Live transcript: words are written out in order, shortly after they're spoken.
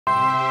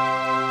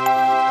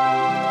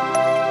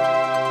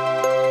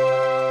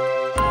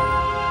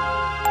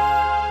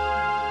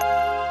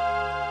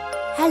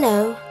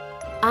Hello,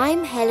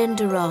 I'm Helen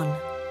Doron.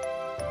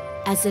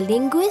 As a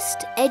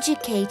linguist,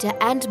 educator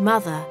and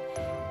mother,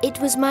 it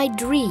was my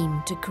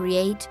dream to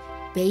create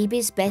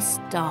Baby's Best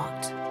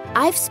Start.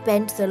 I've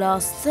spent the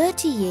last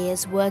 30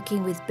 years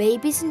working with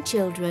babies and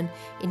children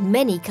in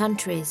many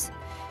countries,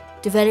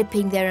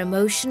 developing their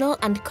emotional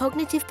and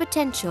cognitive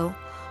potential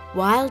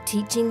while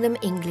teaching them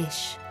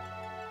English.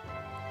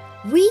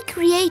 We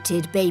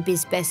created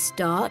Baby's Best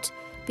Start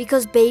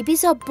because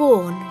babies are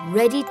born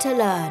ready to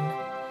learn,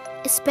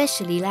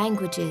 especially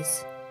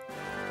languages.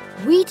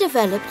 We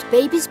developed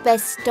Baby's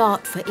Best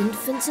Start for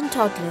infants and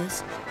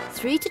toddlers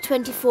 3 to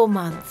 24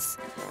 months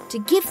to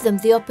give them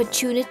the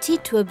opportunity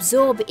to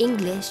absorb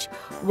English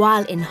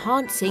while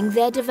enhancing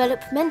their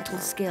developmental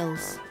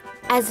skills.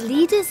 As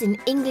leaders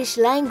in English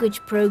language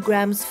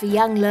programs for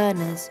young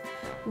learners,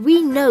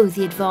 we know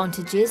the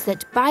advantages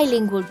that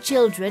bilingual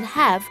children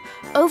have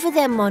over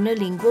their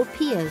monolingual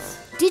peers.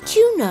 Did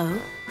you know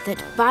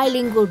that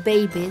bilingual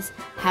babies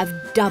have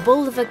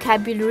double the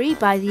vocabulary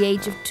by the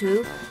age of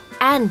 2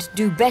 and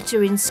do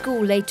better in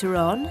school later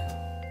on?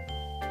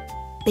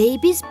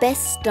 Baby's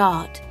Best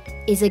Start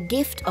is a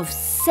gift of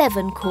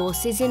 7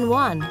 courses in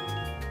one.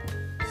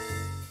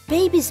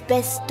 Baby's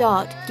Best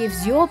Start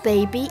gives your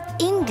baby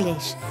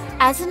English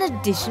as an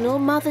additional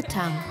mother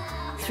tongue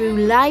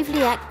through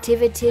lively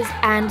activities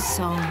and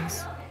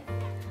songs.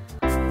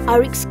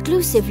 Our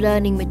exclusive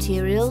learning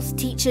materials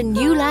teach a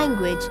new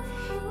language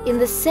in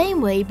the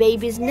same way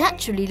babies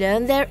naturally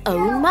learn their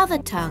own mother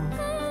tongue.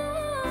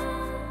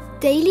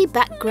 Daily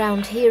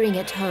background hearing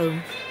at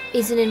home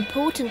is an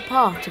important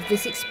part of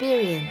this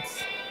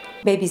experience.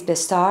 Baby's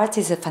Best Start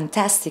is a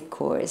fantastic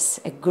course,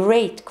 a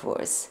great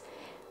course,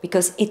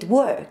 because it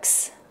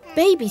works.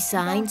 Baby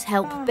signs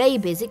help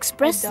babies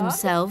express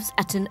themselves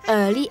at an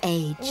early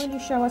age. Will you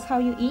show us how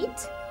you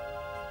eat?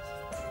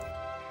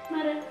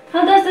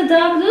 How does the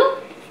dog do?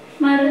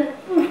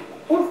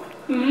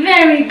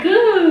 Very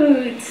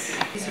good!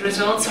 His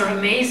results are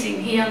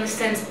amazing. He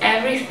understands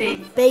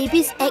everything.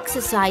 Babies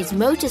exercise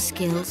motor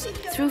skills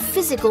through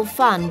physical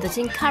fun that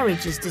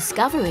encourages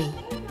discovery.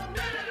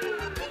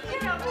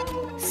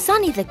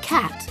 Sunny the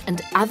cat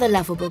and other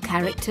lovable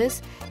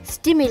characters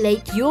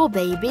stimulate your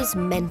baby's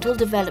mental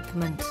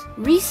development.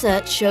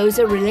 Research shows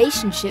a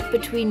relationship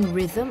between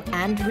rhythm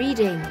and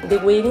reading. The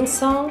waving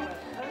song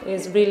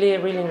is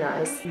really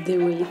nice. The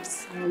wave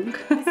song.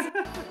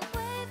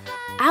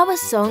 Our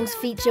songs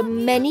feature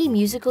many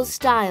musical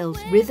styles,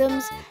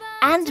 rhythms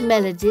and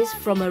melodies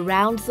from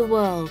around the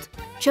world,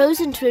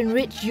 chosen to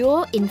enrich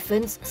your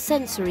infant's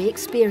sensory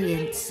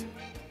experience.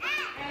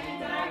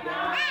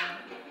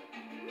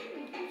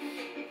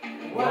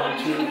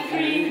 1, 2,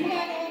 3,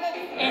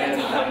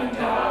 and come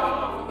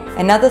down.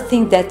 Another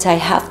thing that I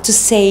have to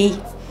say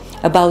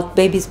about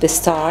Baby's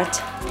Best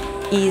Start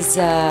is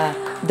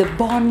the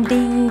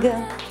bonding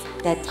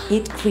that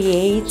it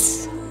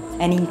creates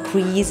and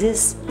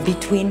increases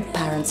between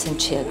parents and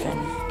children.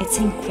 It's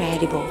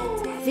incredible.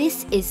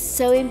 This is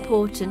so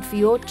important for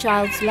your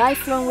child's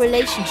lifelong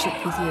relationship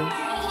with you,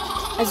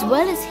 as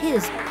well as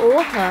his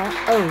or her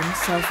own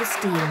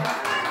self-esteem.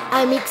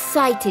 I'm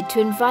excited to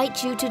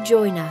invite you to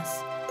join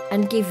us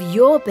and give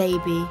your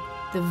baby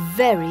the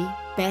very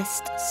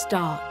best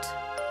start.